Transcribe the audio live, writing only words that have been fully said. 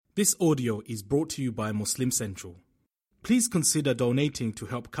This audio is brought to you by Muslim Central. Please consider donating to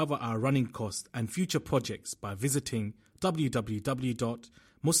help cover our running costs and future projects by visiting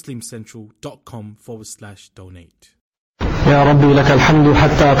www.muslimcentral.com/donate. يا ربي لك الحمد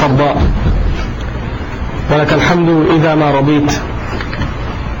حتى ترضى ولك الحمد إذا ما رضيت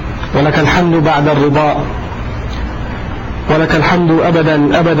ولك الحمد بعد الرضا ولك الحمد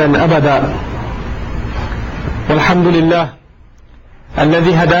أبدا أبدا أبدا والحمد لله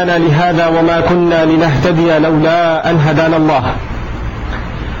الذي هدانا لهذا وما كنا لنهتدي لولا أن هدانا الله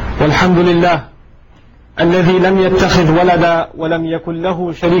والحمد لله الذي لم يتخذ ولدا ولم يكن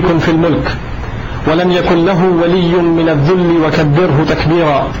له شريك في الملك ولم يكن له ولي من الذل وكبره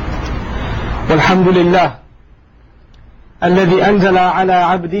تكبيرا والحمد لله الذي أنزل على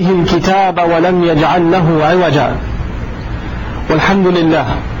عبده الكتاب ولم يجعل له عوجا والحمد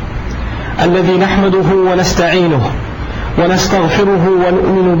لله الذي نحمده ونستعينه ونستغفره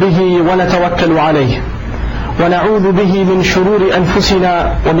ونؤمن به ونتوكل عليه ونعوذ به من شرور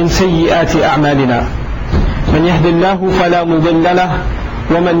أنفسنا ومن سيئات أعمالنا من يهد الله فلا مضل له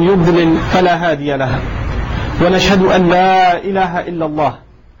ومن يضلل فلا هادي له ونشهد أن لا إله إلا الله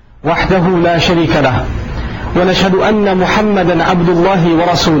وحده لا شريك له ونشهد أن محمدا عبد الله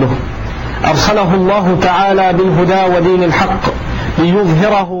ورسوله أرسله الله تعالى بالهدى ودين الحق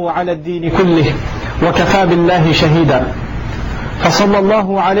ليظهره على الدين كله وكفى بالله شهيدا فصلى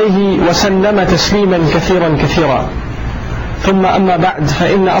الله عليه وسلم تسليما كثيرا كثيرا ثم أما بعد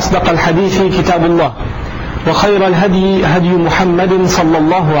فإن أصدق الحديث كتاب الله وخير الهدي هدي محمد صلى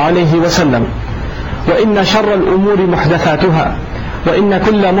الله عليه وسلم وإن شر الأمور محدثاتها وإن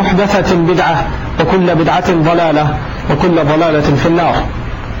كل محدثة بدعة وكل بدعة ضلالة وكل ضلالة في النار.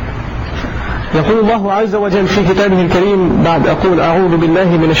 يقول الله عز وجل في كتابه الكريم بعد أقول أعوذ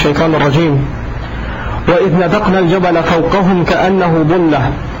بالله من الشيطان الرجيم وإذ نتقنا الجبل فوقهم كأنه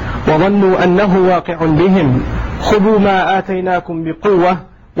ظلة وظنوا أنه واقع بهم خذوا ما آتيناكم بقوة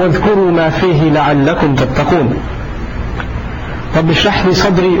واذكروا ما فيه لعلكم تتقون. رب اشرح لي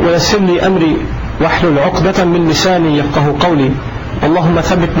صدري ويسر لي أمري واحلل عقدة من لساني يفقه قولي اللهم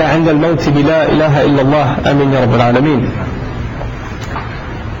ثبتنا عند الموت بلا إله إلا الله آمين يا رب العالمين.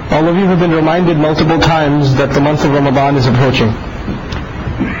 All of you have been reminded multiple times that the month of Ramadan is approaching.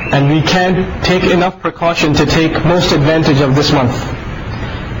 And we can't take enough precaution to take most advantage of this month.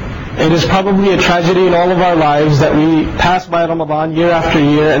 It is probably a tragedy in all of our lives that we pass by Ramadan year after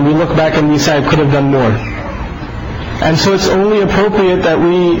year and we look back and we say, I could have done more. And so it's only appropriate that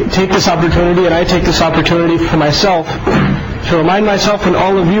we take this opportunity, and I take this opportunity for myself, to remind myself and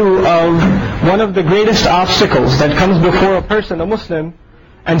all of you of one of the greatest obstacles that comes before a person, a Muslim,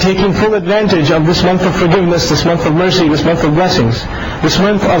 and taking full advantage of this month of forgiveness, this month of mercy, this month of blessings, this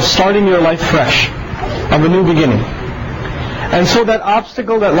month of starting your life fresh, of a new beginning. And so that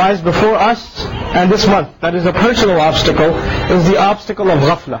obstacle that lies before us and this month, that is a personal obstacle, is the obstacle of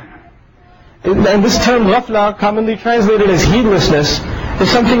Ghaflah. And this term Ghaflah, commonly translated as heedlessness,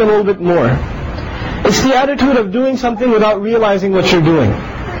 is something a little bit more. It's the attitude of doing something without realizing what you're doing,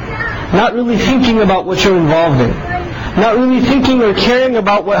 not really thinking about what you're involved in, not really thinking or caring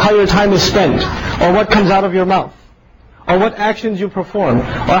about how your time is spent, or what comes out of your mouth, or what actions you perform,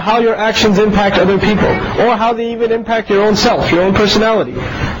 or how your actions impact other people, or how they even impact your own self, your own personality.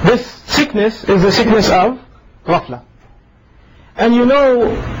 This sickness is the sickness of Ghaflah. And you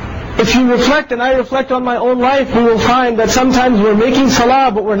know, if you reflect, and I reflect on my own life, we will find that sometimes we're making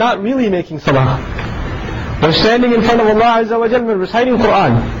salah, but we're not really making salah. We're standing in front of Allah Azza wa Jalla, we're reciting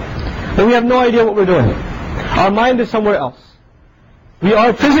Qur'an, and we have no idea what we're doing. Our mind is somewhere else. We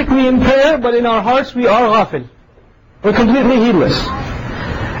are physically in prayer, but in our hearts we are ghafil. We're completely heedless.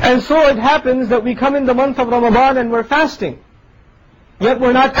 And so it happens that we come in the month of Ramadan and we're fasting. Yet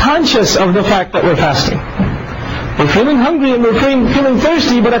we're not conscious of the fact that we're fasting. We're feeling hungry and we're feeling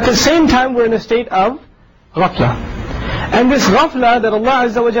thirsty, but at the same time we're in a state of ghaflah. And this ghaflah that Allah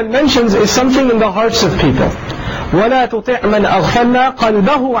Azza wa Jal mentions is something in the hearts of people. وَلَا تُطِعْ مَنْ أَغْفَلْنَا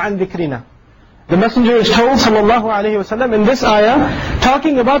قَلْبَهُ عَنْ ذِكْرِنَا. The Messenger is told, sallallahu alayhi wa sallam, in this ayah,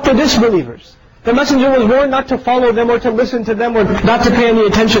 talking about the disbelievers. The Messenger was warned not to follow them or to listen to them or not to pay any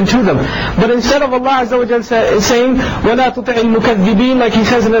attention to them. But instead of Allah Azza wa Jal saying, وَلَا تُطِعِ الْمُكَذِّبِينَ, like He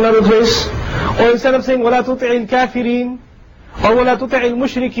says in another place, or instead of saying, وَلَا تُطِعِ الْكَافِرِينَ, or وَلَا تُطِعِ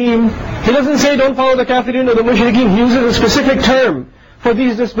الْمُشْرِكِينَ, He doesn't say don't follow the kafirin or the mushrikeen. He uses a specific term for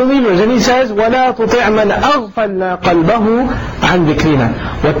these disbelievers. And He says, وَلَا تُطِعْ مَنْ أَغْفَلْنَا قَلْبَهُ عَنْ ذِكْرِنَا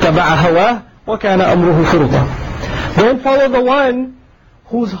وَاتَّبَعَ هَوَاهُ وَكَانَ أَمْرُهُ فُرُطًا. Don't follow the one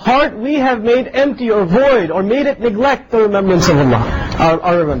whose heart we have made empty or void, or made it neglect the remembrance of Allah,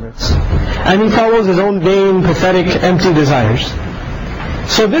 our remembrance. And he follows his own vain, pathetic, empty desires.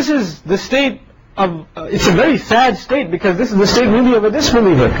 So this is the state of, it's a very sad state, because this is the state really of a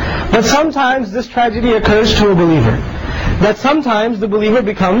disbeliever. But sometimes this tragedy occurs to a believer, that sometimes the believer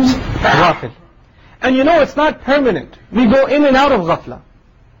becomes ghafil. And you know, it's not permanent. We go in and out of ghafla.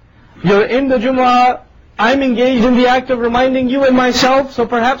 You're in the Jumu'ah, I'm engaged in the act of reminding you and myself, so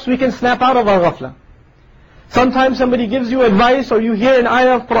perhaps we can snap out of our ghafla. Sometimes somebody gives you advice, or you hear an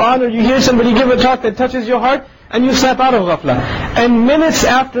ayah of Qur'an, or you hear somebody give a talk that touches your heart, and you snap out of ghafla. And minutes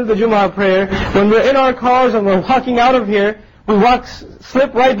after the Jumu'ah prayer, when we're in our cars and we're walking out of here, we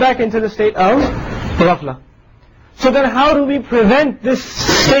slip right back into the state of ghafla. So then how do we prevent this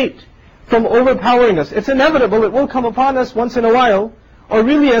state from overpowering us? It's inevitable, it will come upon us once in a while, or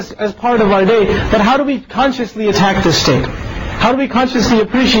really as part of our day. But how do we consciously attack this state? How do we consciously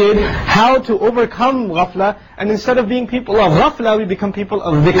appreciate how to overcome ghafla, and instead of being people of ghafla, we become people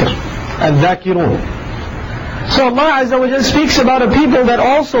of dhikr, al-dhakirun. So Allah Azza wa Jal speaks about a people that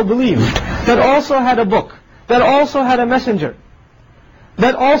also believed, that also had a book, that also had a messenger,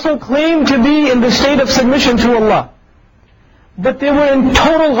 that also claimed to be in the state of submission to Allah. But they were in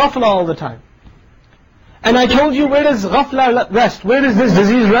total ghafla all the time. And I told you, where does ghafla rest? Where does this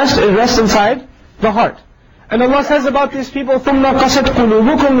disease rest? It rests inside the heart. And Allah says about these people, ثُمَّ قَسَتْ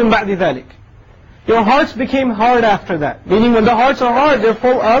قُلُوبُكُم مِّن بَعْدِ ذَلِكَ. Your hearts became hard after that. Meaning when the hearts are hard, they're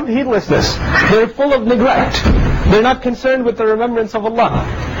full of heedlessness. They're full of neglect. They're not concerned with the remembrance of Allah.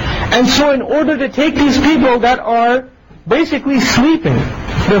 And so in order to take these people that are basically sleeping,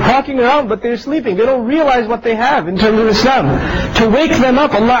 they're walking around but they're sleeping, they don't realize what they have in terms of Islam, to wake them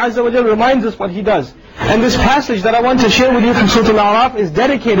up, Allah Azza wa Jalla reminds us what He does. And this passage that I want to share with you from Surah Al-A'raf is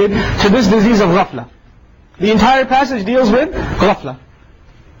dedicated to this disease of ghafla. The entire passage deals with ghafla.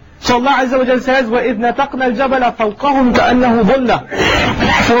 So Allah Azza wa Jalla says, وَإِذْ نَتَقْنَا الْجَبَلَ فَوْقَهُمْ كَأَنَّهُ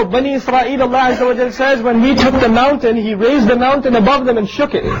ظُلَّةٌ. For Bani Israel, Allah Azza wa Jalla says, when we took the mountain, He raised the mountain above them and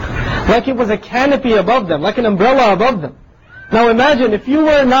shook it, like it was a canopy above them, like an umbrella above them. Now imagine, if you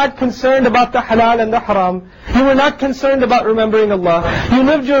were not concerned about the halal and the haram, you were not concerned about remembering Allah, you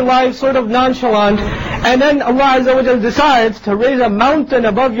lived your life sort of nonchalant, and then Allah Azza wa Jalla decides to raise a mountain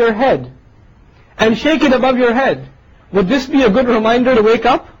above your head, and shake it above your head, would this be a good reminder to wake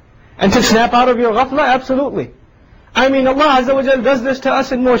up? And to snap out of your ghafla? Absolutely. I mean, Allah Azza wa Jalla does this to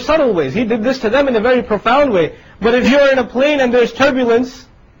us in more subtle ways. He did this to them in a very profound way. But if you're in a plane and there's turbulence,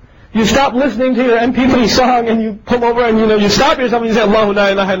 you stop listening to your MP3 song and you pull over and you stop yourself and you say, Allahu la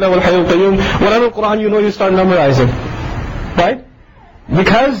ilaha illa wal hayyul qayyum. Whatever Qur'an you start memorizing. Right?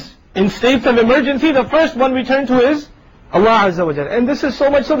 Because in states of emergency, the first one we turn to is Allah Azza wa Jalla. And this is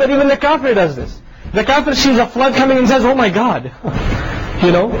so much so that even the kafir does this. The kafir sees a flood coming and says, oh my God.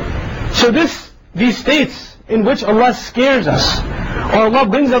 So these states in which Allah scares us, or Allah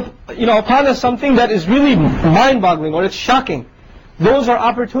brings up, upon us something that is really mind-boggling, or it's shocking, those are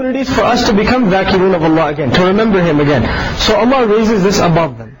opportunities for us to become dhakirun of Allah again, to remember Him again. So Allah raises this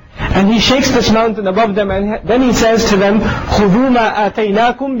above them, and He shakes this mountain above them, and then He says to them, خُذُوا مَا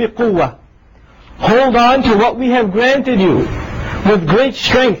آتَيْنَاكُمْ بِقُوَّةٍ. Hold on to what we have granted you with great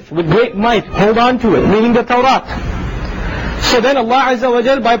strength, with great might. Hold on to it, meaning the Tawrat. So then Allah Azza wa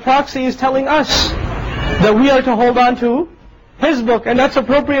Jal by proxy is telling us that we are to hold on to His book, and that's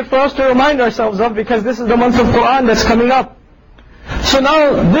appropriate for us to remind ourselves of, because this is the month of Qur'an that's coming up. So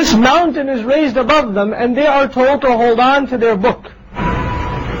now this mountain is raised above them, and they are told to hold on to their book.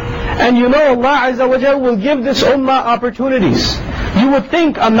 And Allah Azza wa Jal will give this ummah opportunities. You would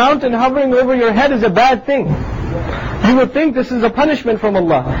think a mountain hovering over your head is a bad thing. You would think this is a punishment from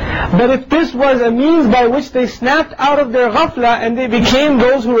Allah. But if this was a means by which they snapped out of their ghafla and they became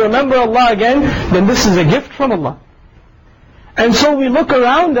those who remember Allah again, then this is a gift from Allah. And so we look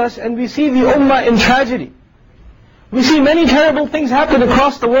around us and we see the ummah in tragedy. We see many terrible things happen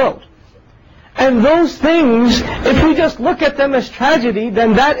across the world. And those things, if we just look at them as tragedy,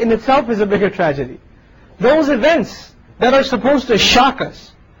 then that in itself is a bigger tragedy. Those events that are supposed to shock us,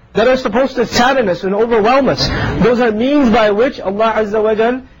 that are supposed to sadden us and overwhelm us, those are means by which Allah Azza wa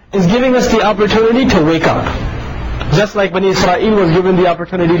Jal is giving us the opportunity to wake up. Just like Bani Israel was given the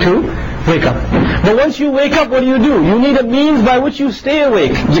opportunity to wake up. But once you wake up, what do? You need a means by which you stay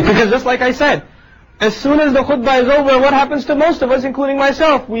awake. Because just like I said, as soon as the khutbah is over, what happens to most of us, including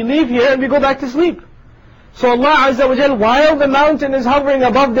myself? We leave here and we go back to sleep. So Allah Azza wa Jal, while the mountain is hovering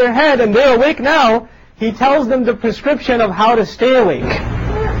above their head and they're awake now, He tells them the prescription of how to stay awake.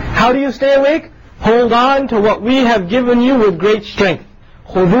 How do you stay awake? Hold on to what we have given you with great strength.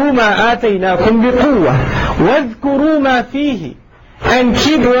 خُذُوا مَا آتَيْنَاكُمْ بِقُوَّةٍ وَاذْكُرُوا مَا فِيهِ. And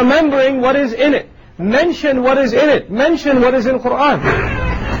keep remembering what is in it. Mention what is in it. Mention what is in Qur'an.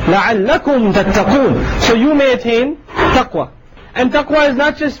 لَعَلَّكُمْ تَتَّقُونَ. So you may attain taqwa. And taqwa is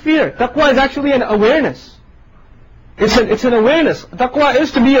not just fear. Taqwa is actually an awareness. It's an awareness. Taqwa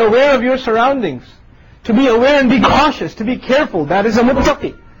is to be aware of your surroundings, to be aware and be cautious, to be careful. That is a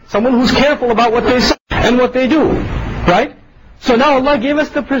muttaqi, someone who's careful about what they say and what they do, right? So now Allah gave us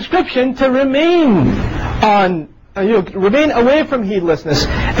the prescription to remain away from heedlessness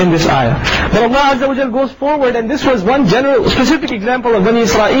in this ayah. But Allah Azza wa Jal goes forward, and this was one general, specific example of Bani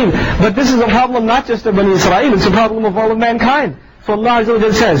Israel. But this is a problem not just of Bani Israel, it's a problem of all of mankind. So Allah Azza wa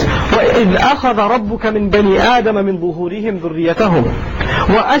Jal says, وَإِذْ أَخَذَ رَبُّكَ مِنْ بَنِي آدَمَ مِنْ ظُهُورِهِمْ ذُرِّيَّتَهُمْ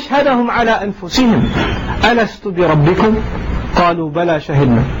وَأَشْهَدَهُمْ عَلَىٰ أَنفُسِهِمْ أَلَسْتُ بِرَبِّكُمْ قَالُوا بَلَى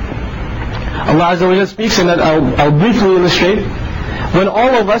شَهِدْنَا. Allah Azza wa Jal speaks, and I'll briefly illustrate. When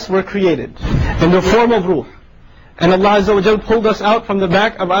all of us were created in the form of ruh, and Allah Azza wa Jal pulled us out from the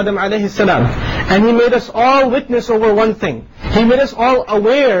back of Adam alayhi salam, and He made us all witness over one thing. He made us all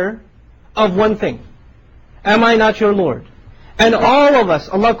aware of one thing. Am I not your Lord? And all of us,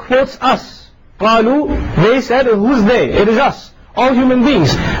 Allah quotes us. قَالُوا, they said, who's they? It is us, all human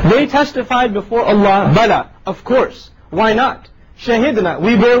beings. They testified before Allah, Bala, of course. Why not? Shahidna,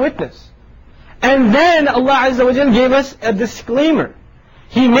 we bear witness. And then Allah Azza wa Jal gave us a disclaimer.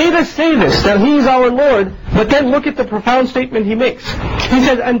 He made us say this, that He is our Lord, but then look at the profound statement He makes. He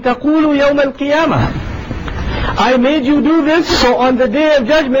says, أَن تَقُولُوا يَوْمَ الْقِيَامَةِ, I made you do this, so on the day of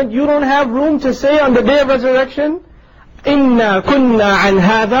judgment, you don't have room to say on the day of resurrection, إِنَّا كُنَّا عَنْ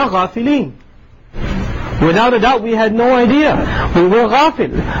هَذَا غَافِلِينَ. Without a doubt, we had no idea. We were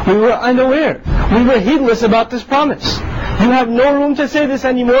ghafil. We were unaware. We were heedless about this promise. You have no room to say this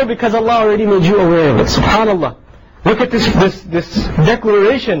anymore because Allah already made you aware of it. SubhanAllah. Look at this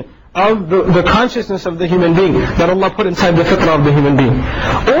declaration of the consciousness of the human being that Allah put inside the fitrah of the human being.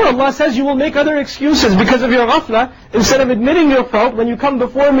 Or Allah says you will make other excuses because of your ghaflah. Instead of admitting your fault, when you come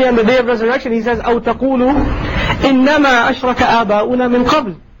before me on the day of resurrection, He says, أَوْ تَقُولُوا إِنَّمَا أَشْرَكَ آبَاؤُنَا مِنْ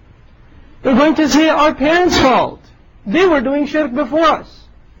قَبْلِ. You're going to say our parents' fault. They were doing shirk before us.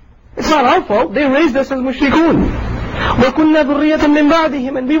 It's not our fault. They raised us as mushrikun. وَكُنَّا ذُرِّيَّةً مِّن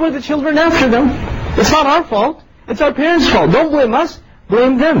بَعْدِهِمْ, and we were the children after them. It's not our fault. It's our parents' fault. Don't blame us.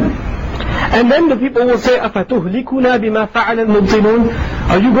 Blame them. And then the people will say, أَفَتُهْلِكُنَا بِمَا فَعَلَ الْمُبْطِلُونَ.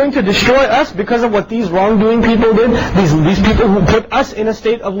 Are you going to destroy us because of what these wrongdoing people did? These people who put us in a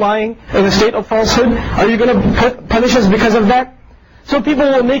state of lying, in a state of falsehood. Are you going to punish us because of that? So people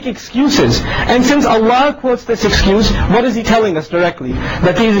will make excuses. And since Allah quotes this excuse, what is He telling us directly?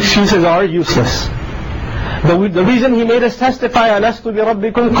 That these excuses are useless. The reason He made us testify, أَلَسْتُ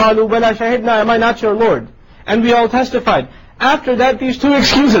بِرَبِّكُمْ قَالُوا بَلَى شَهِدْنَا, am I not your Lord? And we all testified. After that, these two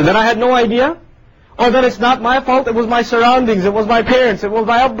excuses, that I had no idea, or that it's not my fault, it was my surroundings, it was my parents, it was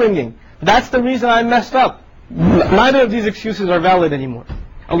my upbringing. That's the reason I messed up. Neither of these excuses are valid anymore.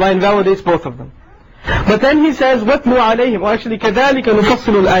 Allah invalidates both of them. But then He says, وَاتْلُوا عَلَيْهِمْ, or actually, كَذَلِكَ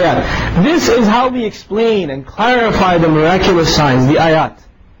نُفَصِّلُ الْآيَاتِ. This is how we explain and clarify the miraculous signs, the ayat.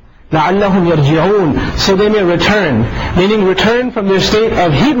 لَعَلَّهُمْ يَرْجِعُونَ, so they may return, meaning return from their state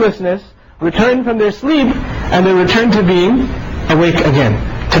of heedlessness, return from their sleep, and they return to being awake again,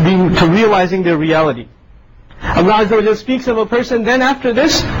 to realizing their reality. Allah Azza wa Jalla speaks of a person then after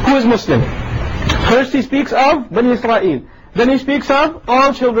this who is Muslim. First He speaks of Bani Israel. Then He speaks of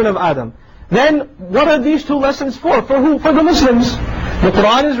all children of Adam. Then what are these two lessons for? For who? For the Muslims. The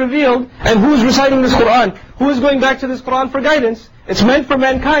Qur'an is revealed, and who is reciting this Qur'an? Who is going back to this Qur'an for guidance? It's meant for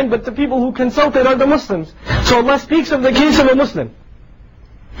mankind, but the people who consulted are the Muslims. So Allah speaks of the case of a Muslim.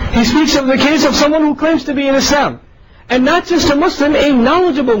 He speaks of the case of someone who claims to be in Islam. And not just a Muslim, a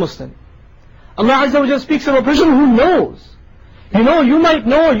knowledgeable Muslim. Allah Azza wa Jalla speaks of a person who knows. You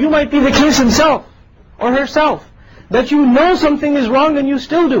might be the case himself or herself, that you know something is wrong and you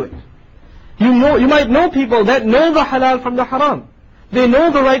still do it. You might know people that know the halal from the haram. They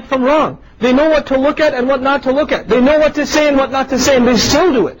know the right from wrong. They know what to look at and what not to look at. They know what to say and what not to say, and they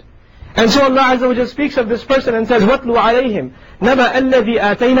still do it. And so Allah Azza wa Jalla speaks of this person and says, وَاتْلُوا عَلَيْهِمْ نَبَأَ الَّذِي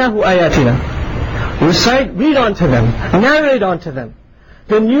آتَيْنَاهُ آيَاتِنَا. Recite, read unto them, narrate unto them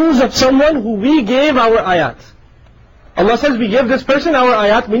the news of someone who we gave our ayat. Allah says we gave this person our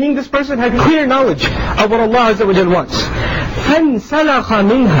ayat, meaning this person had clear knowledge of what Allah Azza wa Jalla wants. فَانْسَلَخَ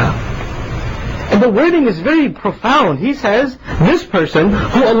مِنْهَا. And the wording is very profound. He says, this person,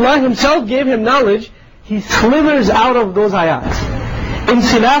 who Allah Himself gave him knowledge, he slithers out of those ayat.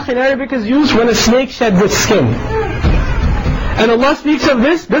 Insilakh in Arabic is used when a snake sheds its skin. And Allah speaks of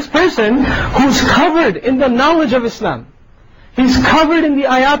this person who's covered in the knowledge of Islam. He's covered in the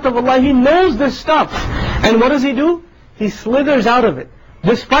ayat of Allah. He knows this stuff. And what does he do? He slithers out of it.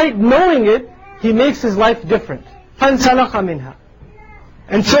 Despite knowing it, he makes his life different. فَانْسَلَخَ مِنْهَا.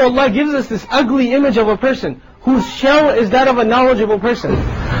 And so Allah gives us this ugly image of a person whose shell is that of a knowledgeable person,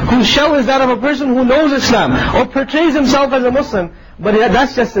 whose shell is that of a person who knows Islam, or portrays himself as a Muslim, but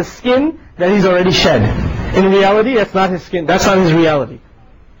that's just a skin that he's already shed. In reality, that's not his skin, that's not his reality.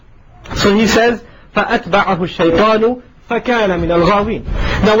 So he says, فَأَتْبَعَهُ الشَّيْطَانُ فَكَانَ مِنَ الْغَاوِينَ.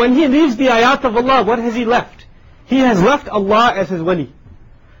 Now when he leaves the ayat of Allah, what has he left? He has left Allah as his wali.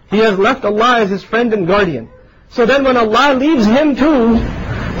 He has left Allah as his friend and guardian. So then when Allah leaves him too,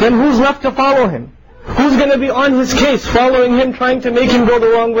 then who's left to follow him? Who's going to be on his case, following him, trying to make him go the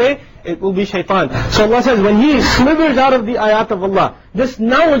wrong way? It will be shaitan. So Allah says, when he slithers out of the ayat of Allah, this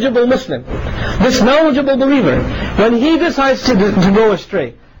knowledgeable Muslim, this knowledgeable believer, when he decides to go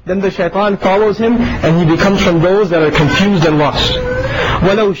astray, then the shaitan follows him and he becomes from those that are confused and lost.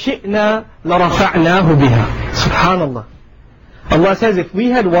 وَلَوْ شِئْنَا لَرَفَعْنَاهُ بِهَا. Subhanallah. Allah says, if we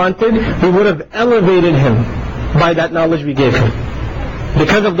had wanted, we would have elevated him by that knowledge we gave him.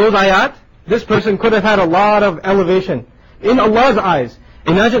 Because of those ayat, this person could have had a lot of elevation in Allah's eyes.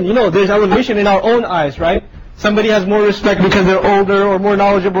 Imagine, there's elevation in our own eyes, right? Somebody has more respect because they're older or more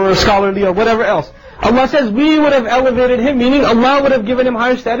knowledgeable or scholarly or whatever else. Allah says we would have elevated him, meaning Allah would have given him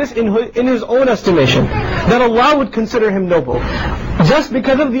higher status in His own estimation. That Allah would consider him noble. Just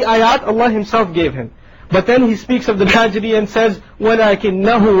because of the ayat Allah Himself gave him. But then He speaks of the tragedy and says,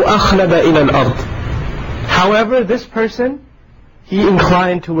 وَلَكِنَّهُ أَخْلَدَ إِلَى الْأَرْضِ. However, this person, he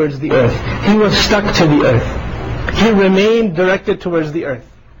inclined towards the earth. He was stuck to the earth. He remained directed towards the earth.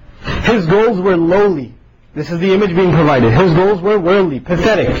 His goals were lowly. This is the image being provided. His goals were worldly,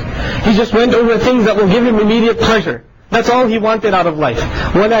 pathetic. He just went over things that will give him immediate pleasure. That's all he wanted out of life.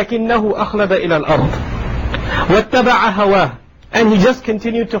 وَلَكِنَّهُ أَخْلَدَ إِلَى الْأَرْضِ وَاتَّبَعَ هَوَاهُ. And he just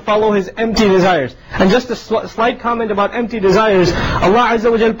continued to follow his empty desires. And just a slight comment about empty desires. Allah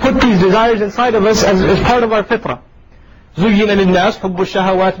Azza wa Jal put these desires inside of us as part of our fitrah. زُيِّنَ لِلنَّاسِ حُبُّ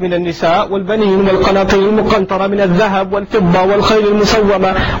الشَّهَوَاتِ مِنَ النِّسَاءِ وَالْبَنِينَ مِنَ الْقَنَاطِيرِ الْمُقَنطَرَةِ مِنَ الذَّهَبِ وَالْفِضَّةِ وَالْخَيْلِ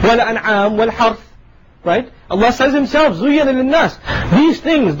الْمُسَوَّمَةِ وَالْأَنْعَامِ وَالْحَرْثِ. Right? Allah says Himself, زُيِّنَ لِلنَّاسِ. These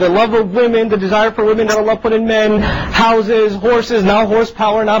things, the love of women, the desire for women that Allah put in men, houses, horses, now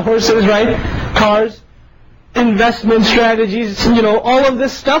horsepower, not horses, right? Cars, investment strategies, all of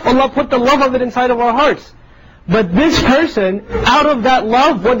this stuff, Allah put the love of it inside of our hearts. But this person, out of that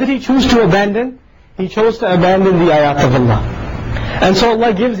love, what did he choose to abandon? He chose to abandon the ayat of Allah. And so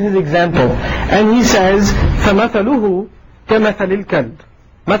Allah gives His example. And He says, فَمَثَلُهُ كَمَثَلِ الْكَلْبِ.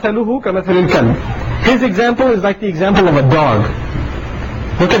 مَثَلُهُ كَمَثَلِ الْكَلْبِ. His example is like the example of a dog.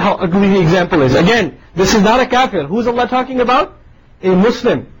 Look at how ugly the example is. Again, this is not a kafir. Who's Allah talking about? A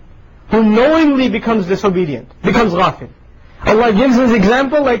Muslim who knowingly becomes disobedient, becomes ghafil. Allah gives His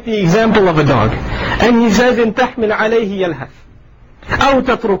example like the example of a dog. And He says, إِن تَحْمِلْ عَلَيْهِ يَلْهَثْ أَوْ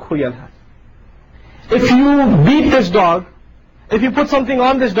تَتْرُكْهُ يَلْهَثْ. If you beat this dog, if you put something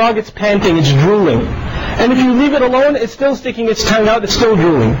on this dog, it's panting, it's drooling. And if you leave it alone, it's still sticking its tongue out, it's still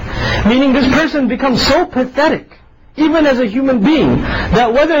drooling. Meaning this person becomes so pathetic, even as a human being,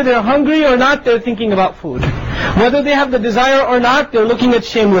 that whether they're hungry or not, they're thinking about food. Whether they have the desire or not, they're looking at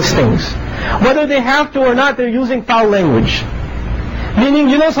shameless things. Whether they have to or not, they're using foul language. Meaning,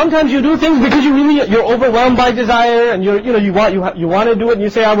 sometimes you do things because you're overwhelmed by desire, and you want to do it, and you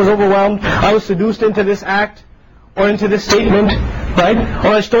say, I was overwhelmed, I was seduced into this act, or into this statement, right? Or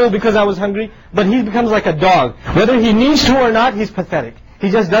I stole because I was hungry. But he becomes like a dog. Whether he needs to or not, he's pathetic. He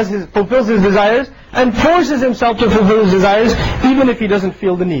just fulfills his desires, and forces himself to fulfill his desires, even if he doesn't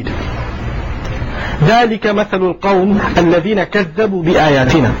feel the need. ذَلِكَ مَثَلُ الْقَوْمِ الَّذِينَ كَذَّبُوا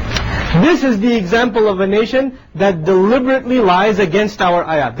بِآيَاتِنَا. This is the example of a nation that deliberately lies against our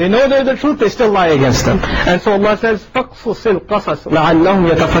ayat. They know they're the truth, they still lie against them. And so Allah says, فَقْصُصِ الْقَصَصِ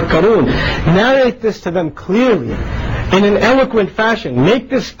لَعَلَّهُمْ يَتَفَكَّرُونَ. Narrate this to them clearly, in an eloquent fashion. Make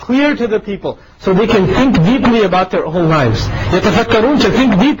this clear to the people, so they can think deeply about their own lives. يَتَفَكَّرُونَ, to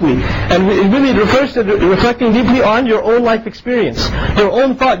think deeply. And it really refers to reflecting deeply on your own life experience, your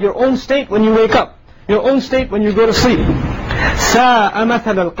own thought, your own state when you wake up, your own state when you go to sleep. سَاءَ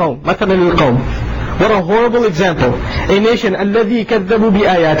مَثَلَ الْقَوْمِ مَثَلَ الْقَوْمِ. What a horrible example. A nation, الَّذِي كَذَّبُوا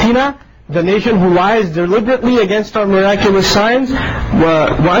بِآيَاتِنَا. The nation who lies deliberately against our miraculous signs.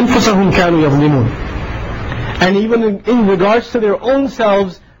 وَأَنفُسَهُمْ كَانُوا يَظْلِمُونَ. And even in regards to their own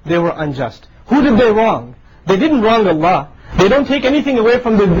selves, they were unjust. Who did they wrong? They didn't wrong Allah. They don't take anything away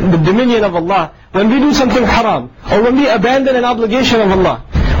from the dominion of Allah. When we do something haram, or when we abandon an obligation of Allah,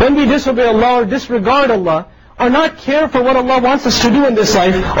 when we disobey Allah or disregard Allah, or not care for what Allah wants us to do in this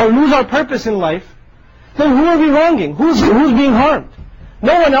life, or lose our purpose in life, then who are we wronging? Who's being harmed?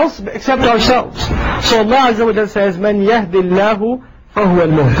 No one else except ourselves. So Allah Azza wa Jalla says, مَنْ يَهْدِ اللَّهُ فَهُوَ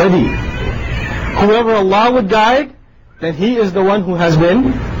الْمُهْتَدِي. Whoever Allah would guide, then He is the one who has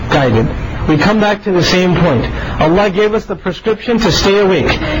been guided. we come back to the same point. Allah gave us the prescription to stay awake.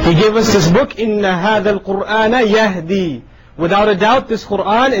 He gave us this book, إِنَّ هَذَا الْقُرْآنَ يَهْدِي. Without a doubt, this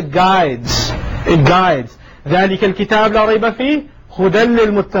Qur'an, it guides. It guides. ذَلِكَ الْكِتَابُ لَا رَيْبَ فِيهِ هُدًى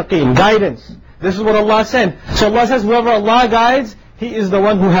لِلْمُتَّقِينَ. Guidance. This is what Allah sent. So Allah says, whoever Allah guides, he is the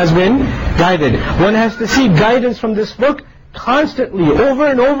one who has been guided. One has to seek guidance from this book constantly, over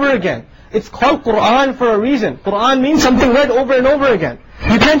and over again. It's called Qur'an for a reason. Qur'an means something read over and over again.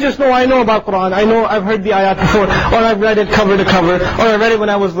 You can't just know, I know about Qur'an, I know I've heard the ayat before, or I've read it cover to cover, or I read it when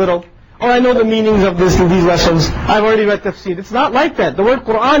I was little, or I know the meanings of these lessons, I've already read tafsir. It's not like that. The word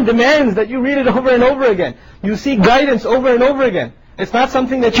Qur'an demands that you read it over and over again. You seek guidance over and over again. It's not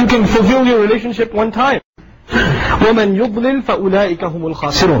something that you can fulfill your relationship one time. وَمَنْ يُضْلِلْ فَأُولَٰئِكَ هُمُ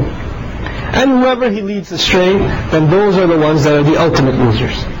الْخَاسِرُونَ. And whoever he leads astray, then those are the ones that are the ultimate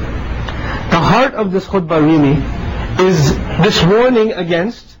losers. The heart of this khutbah really is this warning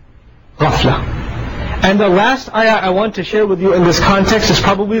against Ghaflah. And the last ayah I want to share with you in this context is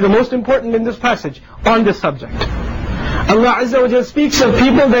probably the most important in this passage on this subject. Allah Azza wa Jalla speaks of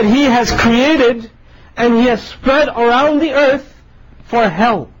people that He has created and He has spread around the earth for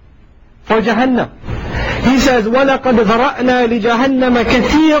hell, for Jahannam. He says, وَلَقَدْ ذَرَأْنَا لِجَهَنَّمَ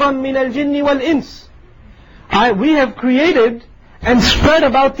كَثِيرًا مِنَ الْجِنِّ وَالْإِنسِ. We have created and spread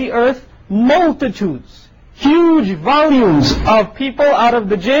about the earth multitudes, huge volumes of people out of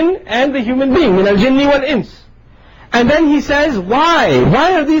the jinn and the human being, min al-jinni wal-ins. And then he says, why?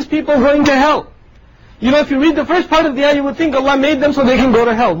 Why are these people going to hell? You know, if you read the first part of the ayah, you would think Allah made them so they can go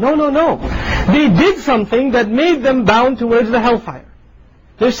to hell. No, no, no. They did something that made them bound towards the hellfire.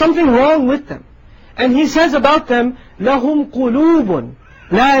 There's something wrong with them. And he says about them, لَهُمْ قُلُوبٌ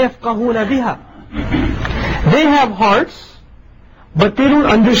لَا يَفْقَهُونَ بِهَا. They have hearts, but they don't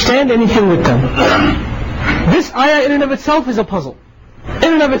understand anything with them. This ayah in and of itself is a puzzle.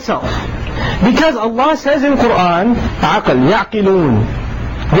 In and of itself. Because Allah says in Qur'an, عَقْل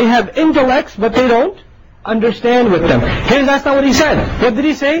يَعْقِلُونَ. They have intellects, but they don't understand with them. Here, that's not what He said. What did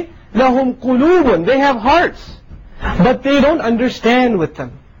He say? لَهُمْ قُلُوبٌ. They have hearts, but they don't understand with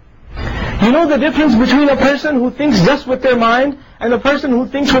them. You know the difference between a person who thinks just with their mind and a person who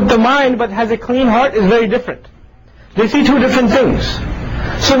thinks with the mind but has a clean heart is very different. They see two different things.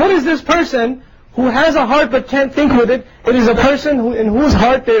 So what is this person who has a heart but can't think with it? It is a person in whose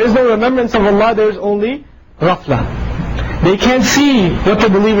heart there is no remembrance of Allah, there is only Ghaflah. They can't see what the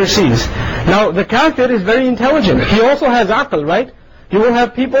believer sees. Now the kafir is very intelligent. He also has aql, right? You will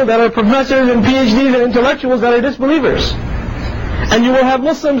have people that are professors and PhDs and intellectuals that are disbelievers. And you will have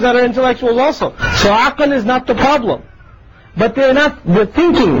Muslims that are intellectuals also. So aql is not the problem. But they're not, the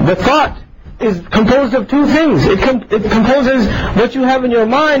thinking, the thought is composed of two things. It composes what you have in your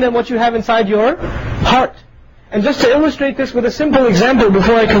mind and what you have inside your heart. And just to illustrate this with a simple example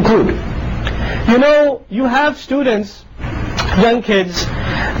before I conclude. You know, you have students, young kids,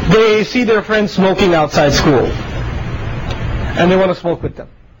 they see their friends smoking outside school. And they want to smoke with them.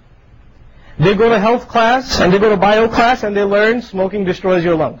 They go to health class and they go to bio class and they learn smoking destroys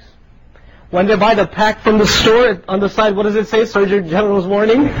your lungs. When they buy the pack from the store, on the side, what does it say? Surgeon General's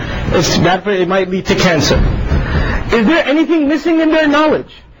warning. It's bad for, it might lead to cancer. Is there anything missing in their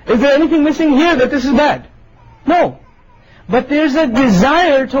knowledge? Is there anything missing here that this is bad? No. But there's a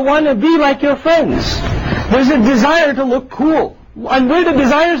desire to want to be like your friends. There's a desire to look cool. And where do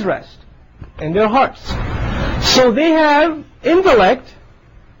desires rest? In their hearts. So they have intellect,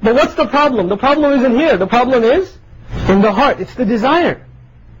 but what's the problem? The problem isn't here. The problem is in the heart. It's the desire.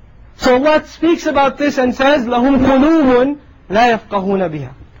 So Allah speaks about this and says, لَهُمْ قُلُوبٌ لَا يَفْقَهُونَ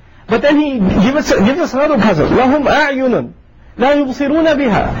بِهَا. But then He gives us another puzzle. لَهُمْ أَعْيُنٌ لَا يُبْصِرُونَ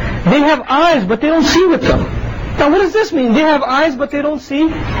بِهَا. They have eyes, but they don't see with them. Now what does this mean? They have eyes, but they don't see?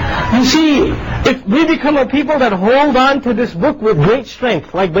 You see, if we become a people that hold on to this book with great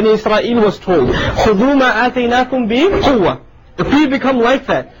strength, like Bani Israel was told, خُذُوا مَا آتَيْنَاكُمْ بِقُوَّةٍ. If we become like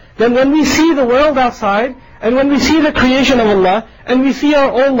that, then when we see the world outside, and when we see the creation of Allah, and we see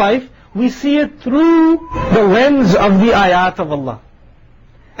our own life, we see it through the lens of the ayat of Allah.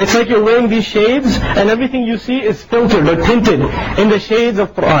 It's like you're wearing these shades, and everything you see is filtered or tinted in the shades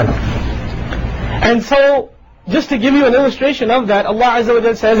of Qur'an. And so, just to give you an illustration of that, Allah Azza wa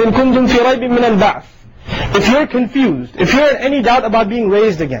Jalla says, إِن كُنْتُمْ فِي رَيْبٍ مِّنَ الْبَعْثِ. If you're confused, if you're in any doubt about being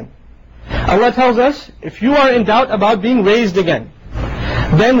raised again, Allah tells us, if you are in doubt about being raised again,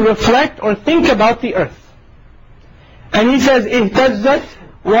 then reflect or think about the earth. And He says, اهتزت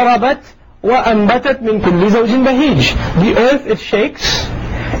وربت وأنبتت من كل زوج بهيج. The earth, it shakes,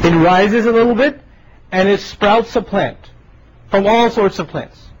 it rises a little bit, and it sprouts a plant from all sorts of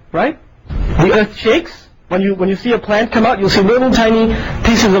plants. Right? The earth shakes, When you see a plant come out, you'll see little tiny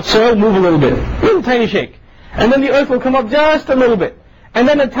pieces of soil move a little bit. Little tiny shake. And then the earth will come up just a little bit. And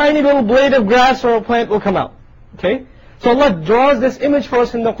then a tiny little blade of grass or a plant will come out. Okay? So Allah draws this image for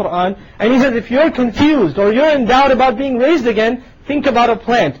us in the Qur'an, and He says, if you're confused or you're in doubt about being raised again, think about a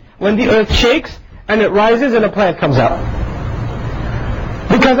plant. When the earth shakes and it rises and a plant comes out.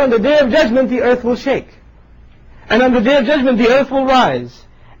 Because on the Day of Judgment the earth will shake. And on the Day of Judgment the earth will rise.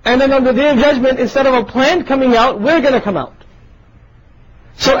 And then on the Day of Judgment, instead of a plant coming out, we're going to come out.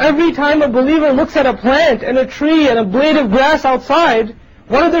 So every time a believer looks at a plant and a tree and a blade of grass outside,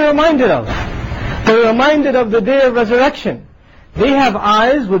 what are they reminded of? They're reminded of the Day of Resurrection. They have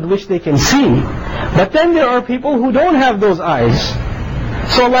eyes with which they can see. But then there are people who don't have those eyes.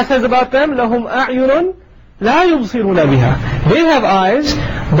 So Allah says about them, لَهُمْ أَعْيُنٌ لَا يُبْصِرُونَ بِهَا. They have eyes,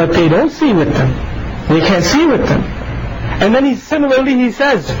 but they don't see with them. They can't see with them. And then similarly he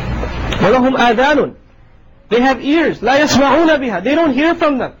says, وَلَهُمْ آذَانٌ. They have ears, لَا يَسْمَعُونَ بِهَا. They don't hear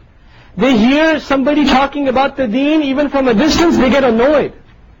from them. They hear somebody talking about the deen, even from a distance, they get annoyed.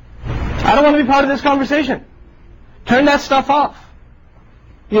 I don't want to be part of this conversation. Turn that stuff off.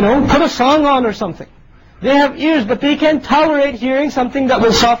 Put a song on or something. They have ears, but they can't tolerate hearing something that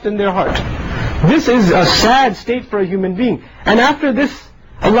will soften their heart. This is a sad state for a human being. And after this,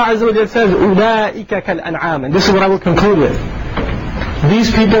 Allah Azza wa Jalla says, أُولَٰئِكَ كَالْأَنْعَامِ. And this is what I will conclude with.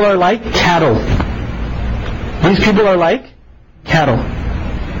 These people are like cattle. These people are like cattle.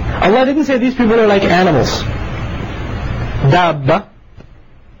 Allah didn't say these people are like animals. Dabba,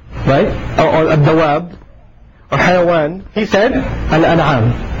 right? Or ad-dawab, or hayawan. He said,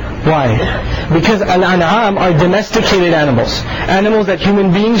 al-an'am. Why? Because al-an'am are domesticated animals. Animals that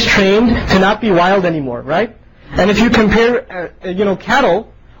human beings trained to not be wild anymore, right? And if you compare,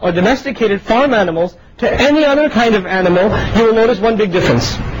 cattle or domesticated farm animals to any other kind of animal, you will notice one big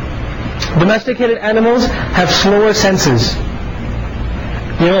difference. Domesticated animals have slower senses.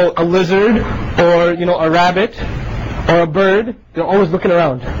 A lizard or, a rabbit or a bird, they're always looking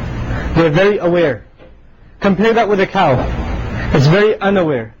around. They're very aware. Compare that with a cow. It's very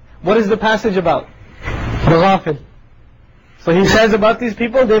unaware. What is the passage about? The Ghaflah. So he says about these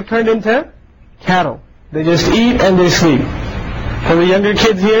people, they've turned into cattle. They just eat and they sleep. For the younger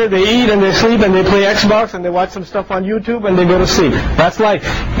kids here, they eat and they sleep and they play Xbox and they watch some stuff on YouTube and they go to sleep. That's life.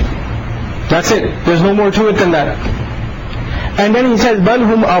 That's it. There's no more to it than that. And then he says, بَلْ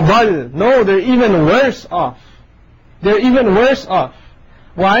هُمْ أَضَلْ. No, they're even worse off. They're even worse off.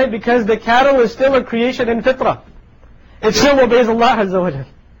 Why? Because the cattle is still a creation in fitrah. It still obeys Allah Azza wa Jalla.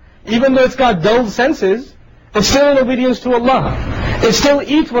 Even though it's got dulled senses, it's still in obedience to Allah. It still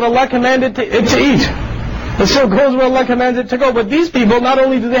eats what Allah commanded it to eat. It still goes where Allah commands it to go. But these people, not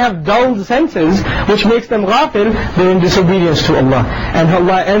only do they have dulled senses, which makes them ghafil, they're in disobedience to Allah. And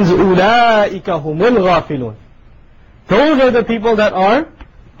Allah ends, أُولَٰئِكَ هُمُ الْغَافِلُونَ. Those are the people that are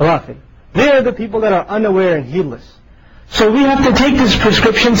ghafil. They are the people that are unaware and heedless. So we have to take this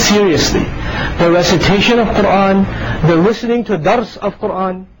prescription seriously. The recitation of Qur'an, the listening to Dars of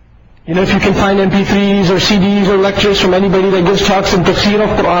Qur'an. If you can find MP3s or CDs or lectures from anybody that gives talks in tafsir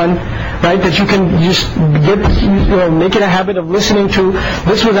of Qur'an, right, that you can just make it a habit of listening to.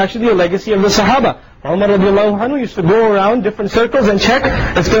 This was actually a legacy of the Sahaba. Umar radiallahu anhu used to go around different circles and check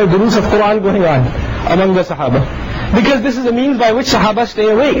if there are durus of Qur'an going on among the Sahaba. Because this is a means by which Sahaba stay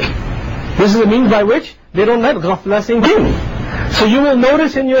awake. This is a means by which they don't let Ghaflah sink in. So you will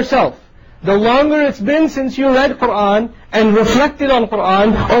notice in yourself, the longer it's been since you read Qur'an and reflected on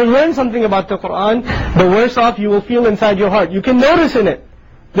Qur'an or learned something about the Qur'an, the worse off you will feel inside your heart. You can notice in it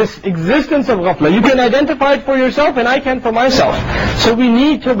this existence of Ghaflah. You can identify it for yourself and I can for myself. So we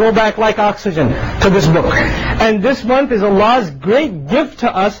need to go back like oxygen to this book. And this month is Allah's great gift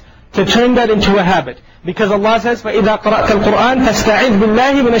to us to turn that into a habit. Because Allah says, فَإِذَا قَرَأْتَ الْقُرْآنَ فَاسْتَعِذْ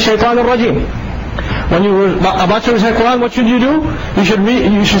بِاللَّهِ مِنَ الشَّيْطَانِ الرَّجِيمِ. When you were about to recite Qur'an, what should you do? You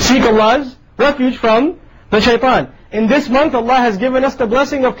should seek Allah's refuge from the shaitan. In this month, Allah has given us the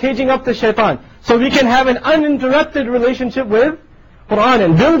blessing of caging up the shaitan. So we can have an uninterrupted relationship with Qur'an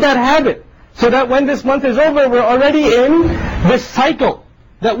and build that habit. So that when this month is over, we're already in this cycle.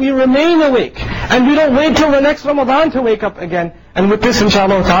 That we remain awake. And we don't wait till the next Ramadan to wake up again. And with this,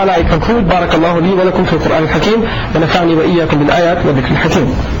 inshallah ta'ala, I conclude. Barakallahu li wa lakum fil Qur'an al-Hakim. Wa nafa'ni wa iyyakum bil ayat wa dhikr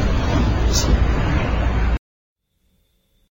al-Hakim.